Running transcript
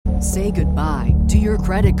Say goodbye to your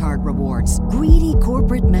credit card rewards. Greedy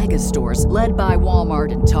corporate mega stores, led by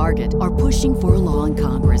Walmart and Target, are pushing for a law in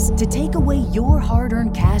Congress to take away your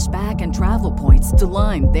hard-earned cash back and travel points to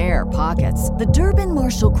line their pockets. The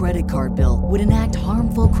Durbin-Marshall credit card bill would enact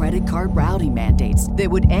harmful credit card routing mandates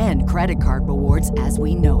that would end credit card rewards as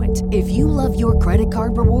we know it. If you love your credit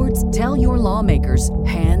card rewards, tell your lawmakers,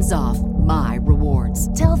 hands off my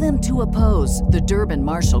rewards. Tell them to oppose the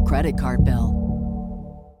Durbin-Marshall credit card bill.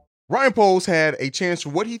 Ryan Poles had a chance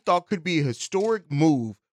for what he thought could be a historic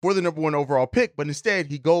move for the number one overall pick, but instead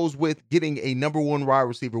he goes with getting a number one wide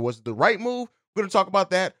receiver. Was it the right move? We're going to talk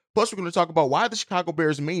about that. Plus, we're going to talk about why the Chicago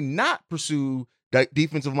Bears may not pursue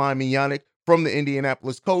defensive lineman Yannick from the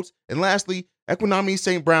Indianapolis Colts. And lastly, Equinami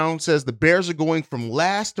St. Brown says the Bears are going from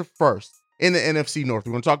last to first in the NFC North.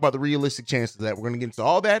 We're going to talk about the realistic chances of that. We're going to get into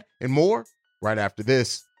all that and more right after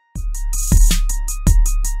this.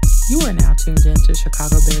 You are now tuned in to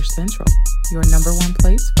Chicago Bears Central, your number one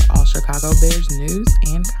place for all Chicago Bears news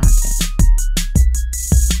and content.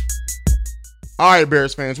 All right,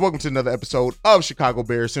 Bears fans, welcome to another episode of Chicago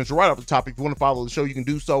Bears Central. Right off the top, if you want to follow the show, you can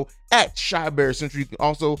do so at Chi Bears Central. You can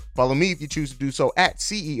also follow me if you choose to do so at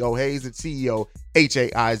CEO Hayes, at CEO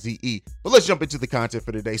Haize. But let's jump into the content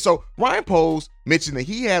for today. So Ryan Poles mentioned that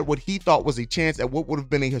he had what he thought was a chance at what would have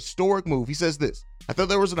been a historic move. He says this: I thought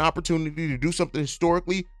there was an opportunity to do something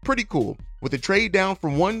historically pretty cool with a trade down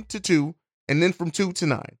from 1 to 2 and then from 2 to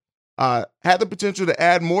 9. Had the potential to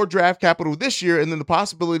add more draft capital this year, and then the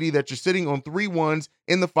possibility that you're sitting on 3 1s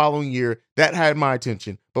in the following year. That had my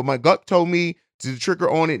attention, but my gut told me to trigger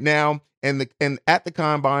on it now. And at the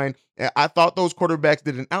combine, I thought those quarterbacks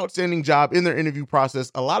did an outstanding job in their interview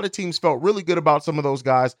process. A lot of teams felt really good about some of those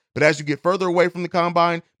guys, but as you get further away from the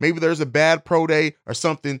combine, maybe there's a bad pro day or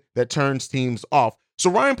something that turns teams off. So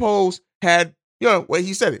Ryan Poles had, what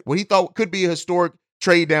he said it, what he thought could be a historic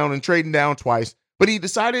trade down and trading down twice. But he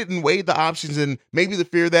decided and weighed the options and maybe the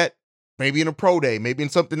fear that maybe in a pro day, maybe in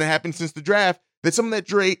something that happened since the draft, that some of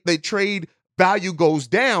that trade value goes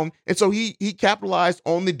down. And so he capitalized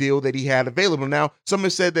on the deal that he had available. Now, some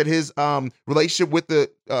have said that his relationship with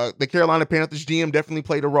the Carolina Panthers GM definitely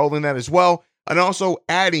played a role in that as well. And also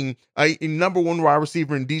adding a number one wide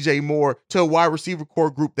receiver in DJ Moore to a wide receiver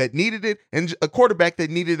core group that needed it, and a quarterback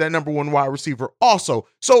that needed that number one wide receiver also.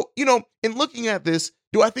 So, in looking at this,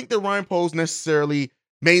 do I think that Ryan Poles necessarily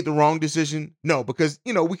made the wrong decision? No, because,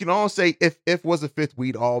 we can all say if was a fifth,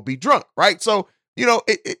 we'd all be drunk, right? So, you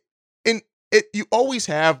always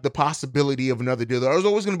have the possibility of another deal. There's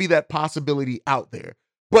always going to be that possibility out there.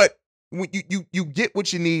 But when you get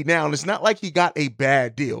what you need now, and it's not like he got a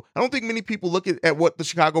bad deal. I don't think many people look at what the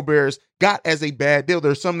Chicago Bears got as a bad deal.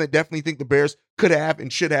 There's some that definitely think the Bears could have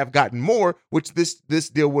and should have gotten more, which this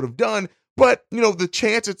deal would have done. But, the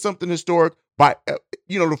chance at something historic by,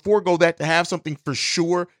 to forego that, to have something for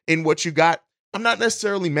sure in what you got, I'm not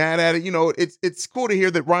necessarily mad at it. It's cool to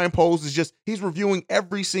hear that Ryan Poles he's reviewing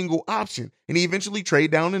every single option. And he eventually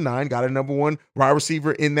traded down to 9, got a number one wide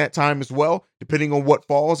receiver in that time as well. Depending on what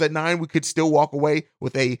falls at 9, we could still walk away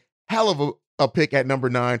with a hell of a pick at number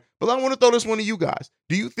 9. But I want to throw this one to you guys.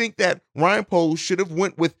 Do you think that Ryan Poles should have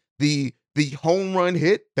went with the home run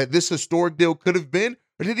hit that this historic deal could have been?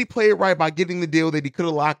 Or did he play it right by getting the deal that he could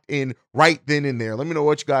have locked in right then and there? Let me know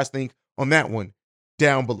what you guys think on that one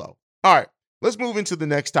down below. All right, let's move into the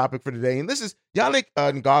next topic for today. And this is Yannick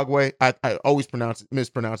Ngakuoe. I always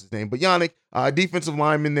mispronounce his name, but Yannick, defensive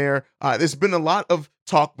lineman there. There's been a lot of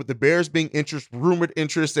talk with the Bears being rumored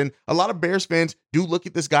interest, and a lot of Bears fans do look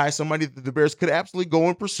at this guy as somebody that the Bears could absolutely go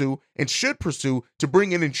and pursue and should pursue to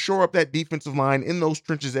bring in and shore up that defensive line in those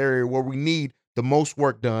trenches area where we need the most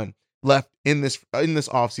work done left in this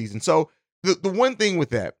offseason. So the one thing with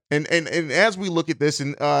that, and as we look at this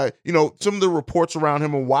and, some of the reports around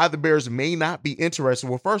him and why the Bears may not be interested.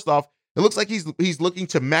 Well, first off, it looks like he's looking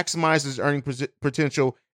to maximize his earning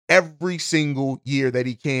potential every single year that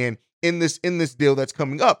he can in this deal that's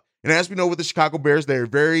coming up. And as we know with the Chicago Bears, they're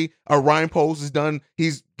Ryan Poles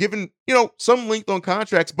he's given, some length on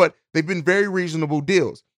contracts, but they've been very reasonable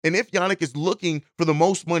deals. And if Yannick is looking for the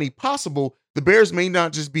most money possible, the Bears may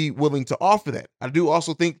not just be willing to offer that. I do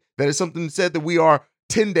also think that it's something said that we are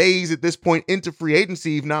 10 days at this point into free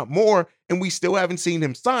agency, if not more, and we still haven't seen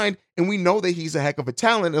him signed. And we know that he's a heck of a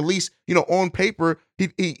talent. At least, on paper,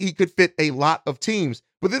 he could fit a lot of teams.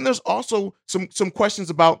 But then there's also some questions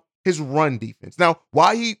about his run defense. Now,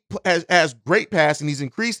 while he has great pass and he's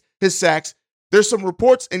increased his sacks, there's some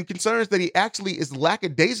reports and concerns that he actually is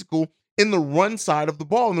lackadaisical in the run side of the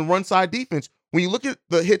ball, in the run side defense. When you look at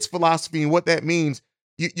the hits philosophy and what that means,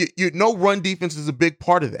 you know run defense is a big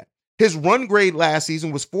part of that. His run grade last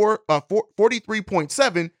season was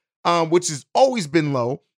 43.7, which has always been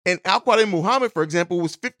low. And Al-Quadin Muhammad, for example,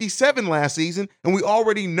 was 57 last season, and we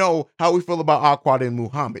already know how we feel about Al-Quadin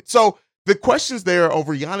Muhammad. So the questions there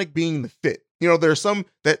over Yannick being the fit. There are some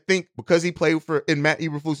that think because he played in Matt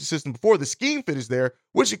Eberflus' system before, the scheme fit is there,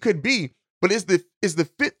 which it could be. But is the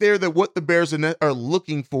fit there that what the Bears are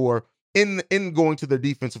looking for in going to their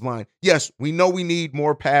defensive line? Yes, we know we need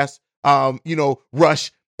more pass,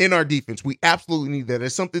 rush in our defense. We absolutely need that.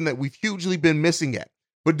 It's something that we've hugely been missing at.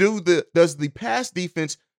 But does the pass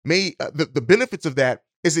defense the benefits of that?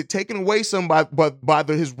 Is it taken away some by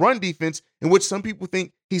his run defense, in which some people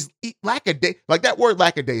think he's lackadaisical, like that word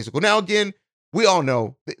lackadaisical. Now, again, we all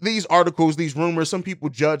know these articles, these rumors, some people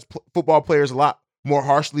judge football players a lot more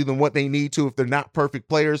harshly than what they need to if they're not perfect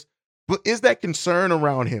players. But is that concern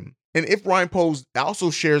around him? And if Ryan Poles also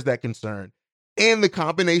shares that concern and the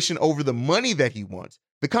combination over the money that he wants,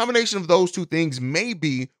 the combination of those two things may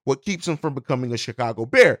be what keeps him from becoming a Chicago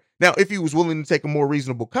Bear. Now, if he was willing to take a more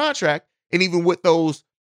reasonable contract, and even with those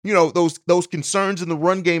concerns in the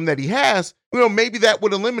run game that he has, maybe that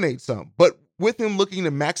would eliminate some. But with him looking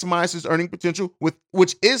to maximize his earning potential,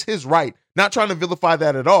 which is his right, not trying to vilify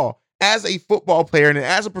that at all, as a football player and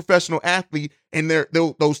as a professional athlete, and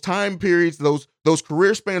those time periods, those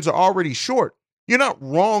career spans are already short, you're not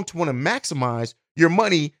wrong to want to maximize your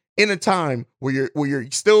money in a time where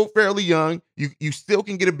you're still fairly young, you still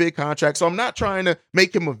can get a big contract. So I'm not trying to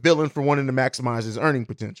make him a villain for wanting to maximize his earning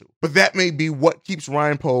potential. But that may be what keeps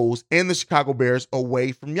Ryan Poles and the Chicago Bears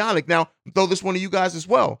away from Yannick. Now, throw this one to you guys as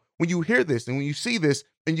well. When you hear this and when you see this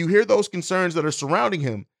and you hear those concerns that are surrounding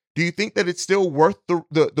him, do you think that it's still worth the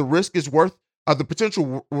risk is worth the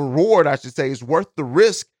potential reward, I should say, is worth the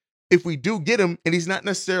risk if we do get him and he's not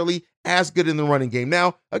necessarily as good in the running game?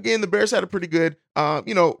 Now, again, the Bears had a pretty good, run.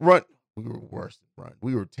 We were worse than run.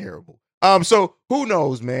 We were terrible. So who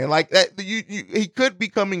knows, man? Like that, he could be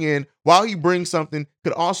coming in while he brings something.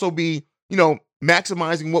 Could also be,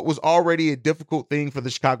 maximizing what was already a difficult thing for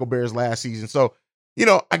the Chicago Bears last season. So,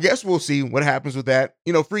 I guess we'll see what happens with that.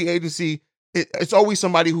 Free agency. It's always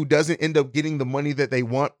somebody who doesn't end up getting the money that they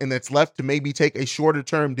want and that's left to maybe take a shorter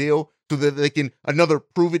term deal so that they can, another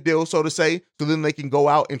prove it deal, so to say, so then they can go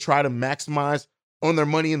out and try to maximize on their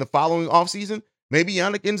money in the following offseason. Maybe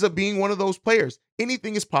Yannick ends up being one of those players.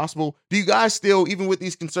 Anything is possible. Do you guys still, even with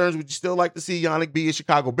these concerns, would you still like to see Yannick be a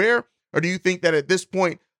Chicago Bear? Or do you think that at this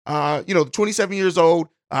point, 27 years old,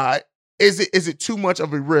 is it too much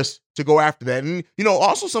of a risk to go after that? And,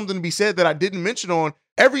 also something to be said that I didn't mention on,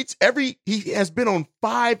 he has been on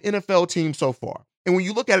 5 NFL teams so far. And when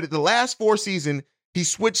you look at it, the last 4 seasons, he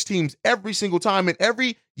switched teams every single time. And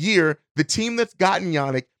every year, the team that's gotten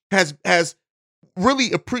Yannick has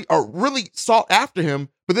really really sought after him,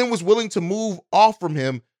 but then was willing to move off from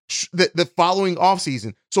him the following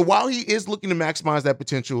offseason. So while he is looking to maximize that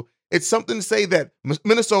potential, it's something to say that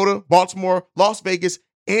Minnesota, Baltimore, Las Vegas,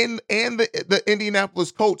 and the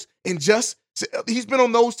Indianapolis Colts, and he's been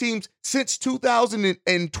on those teams since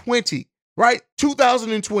 2020, right?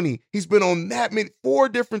 2020, he's been on that many, 4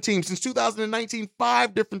 different teams. Since 2019,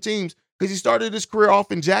 5 different teams, because he started his career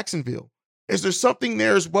off in Jacksonville. Is there something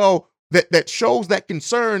there as well that shows that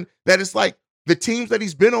concern, that it's like the teams that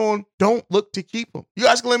he's been on don't look to keep him? You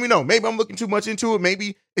guys can let me know. Maybe I'm looking too much into it.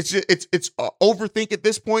 Maybe it's overthink at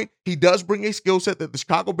this point. He does bring a skill set that the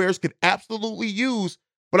Chicago Bears could absolutely use.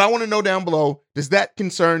 But I want to know down below, does that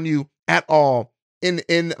concern you at all in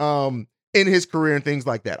his career and things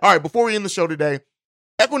like that? All right, before we end the show today,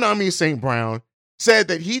 Equinami St. Brown said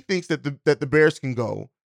that he thinks that the Bears can go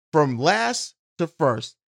from last to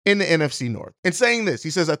first in the NFC North. And saying this, he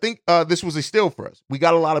says, I think this was a steal for us. We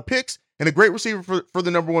got a lot of picks and a great receiver for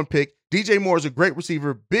the number 1 pick. DJ Moore is a great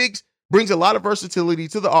receiver. Biggs brings a lot of versatility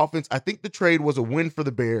to the offense. I think the trade was a win for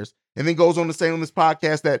the Bears. And then goes on to say on this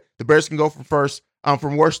podcast that the Bears can go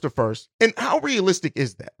from worst to first. And how realistic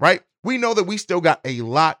is that, right? We know that we still got a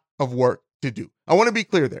lot of work to do. I want to be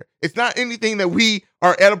clear there. It's not anything that we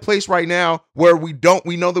are at a place right now where we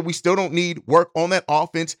know that we still don't need work on that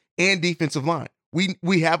offense and defensive line.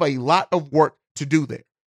 We have a lot of work to do there.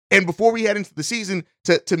 And before we head into the season,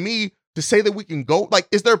 to me, to say that we can go, like,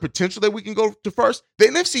 is there a potential that we can go to first? The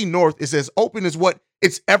NFC North is as open as what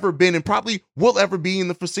it's ever been and probably will ever be in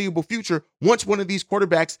the foreseeable future once one of these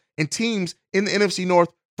quarterbacks and teams in the NFC North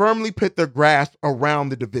firmly put their grasp around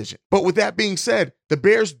the division. But with that being said, the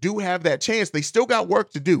Bears do have that chance. They still got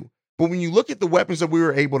work to do. But when you look at the weapons that we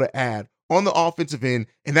were able to add on the offensive end,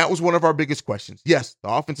 and that was one of our biggest questions. Yes, the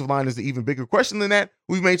offensive line is the even bigger question than that.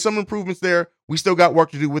 We've made some improvements there. We still got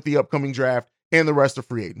work to do with the upcoming draft and the rest of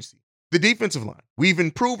free agency. The defensive line, we've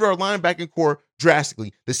improved our linebacking core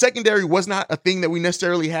drastically. The secondary was not a thing that we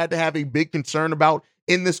necessarily had to have a big concern about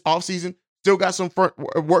in this offseason. Still got some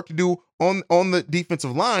work to do on the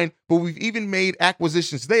defensive line, but we've even made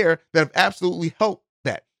acquisitions there that have absolutely helped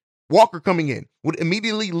that. Walker coming in would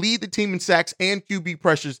immediately lead the team in sacks and QB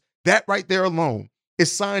pressures. That right there alone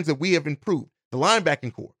is signs that we have improved. The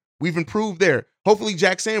linebacking core, we've improved there. Hopefully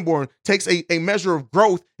Jack Sanborn takes a measure of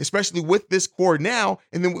growth, especially with this core now,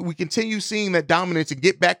 and then we continue seeing that dominance and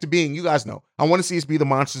get back to being, you guys know, I want to see us be the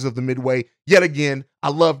monsters of the Midway. Yet again, I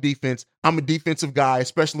love defense. I'm a defensive guy,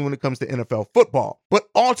 especially when it comes to NFL football. But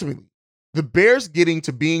ultimately, the Bears getting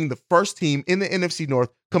to being the first team in the NFC North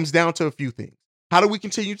comes down to a few things. How do we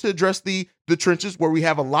continue to address the trenches where we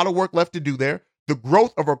have a lot of work left to do there? The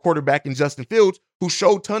growth of our quarterback in Justin Fields, who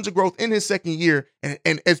showed tons of growth in his second year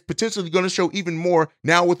and is potentially going to show even more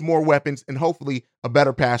now with more weapons and hopefully a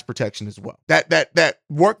better pass protection as well. That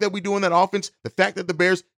work that we do in that offense, the fact that the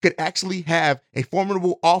Bears could actually have a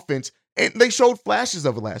formidable offense, and they showed flashes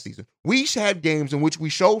of it last season. We had games in which we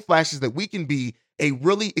showed flashes that we can be a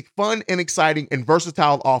really fun and exciting and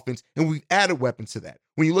versatile offense, and we've added weapons to that.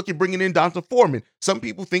 When you look at bringing in Donta Foreman, some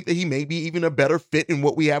people think that he may be even a better fit in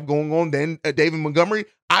what we have going on than David Montgomery.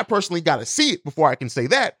 I personally got to see it before I can say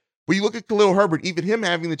that. When you look at Khalil Herbert, even him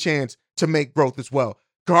having the chance to make growth as well.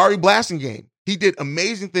 Kahari Blasingame, he did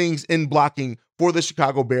amazing things in blocking for the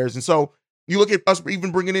Chicago Bears. And so you look at us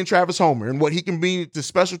even bringing in Travis Homer and what he can bring to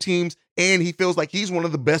special teams, and he feels like he's one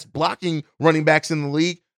of the best blocking running backs in the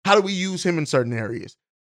league. How do we use him in certain areas?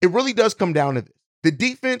 It really does come down to this. The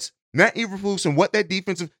defense, Matt Eberflus, and what that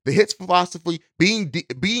defensive, the hits philosophy, being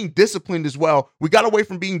disciplined as well. We got away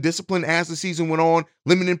from being disciplined as the season went on,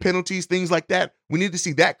 limiting penalties, things like that. We need to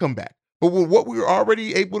see that come back. But with what we were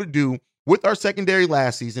already able to do with our secondary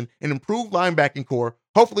last season, an improved linebacking core,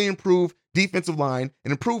 hopefully improved defensive line,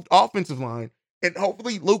 an improved offensive line, and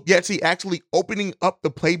hopefully Luke Getsy actually opening up the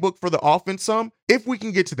playbook for the offense some. If we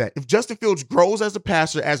can get to that, if Justin Fields grows as a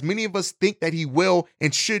passer, as many of us think that he will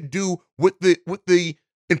and should do with the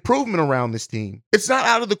improvement around this team, it's not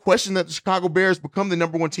out of the question that the Chicago Bears become the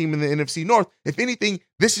number one team in the NFC North. If anything,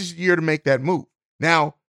 this is the year to make that move.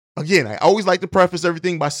 Now, again, I always like to preface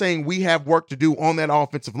everything by saying we have work to do on that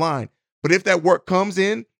offensive line. But if that work comes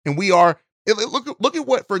in and we are, look at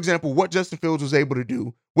what, for example, what Justin Fields was able to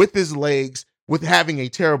do with his legs, with having a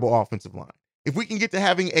terrible offensive line. If we can get to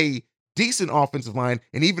having a decent offensive line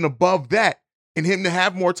and even above that, and him to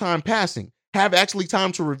have more time passing, have actually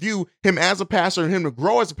time to review him as a passer and him to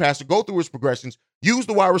grow as a passer, go through his progressions, use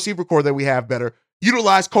the wide receiver core that we have better,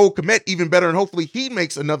 utilize Cole Kmet even better, and hopefully he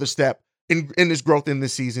makes another step in his growth in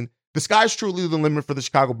this season. The sky's truly the limit for the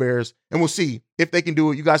Chicago Bears, and we'll see if they can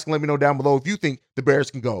do it. You guys can let me know down below if you think the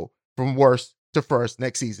Bears can go from worst to first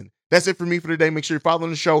next season. That's it for me for today. Make sure you're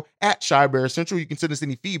following the show at Shy Bears Central. You can send us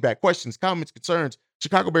any feedback, questions, comments, concerns,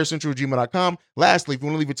 ChicagoBearsCentral@gmail.com. Lastly, if you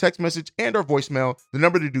want to leave a text message and our voicemail, the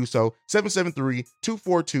number to do so,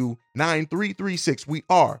 773-242-9336. We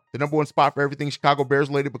are the number one spot for everything Chicago Bears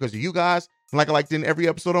related because of you guys. And like I like to end every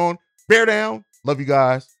episode on, bear down. Love you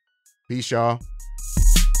guys. Peace, y'all.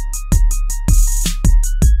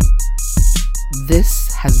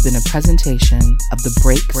 This has been a presentation of the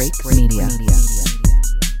Break Media.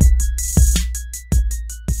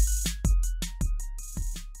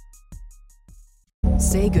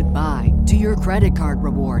 Say goodbye to your credit card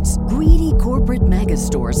rewards. Greedy corporate mega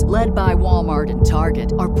stores, led by Walmart and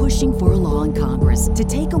Target, are pushing for a law in Congress to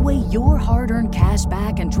take away your hard-earned cash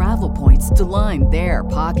back and travel points to line their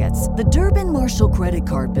pockets. The Durbin-Marshall credit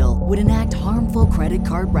card bill would enact harmful credit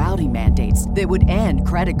card routing mandates that would end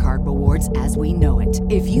credit card rewards as we know it.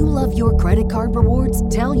 If you love your credit card rewards,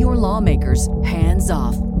 tell your lawmakers, hands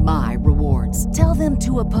off my rewards. Tell them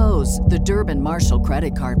to oppose the Durbin-Marshall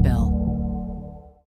credit card bill.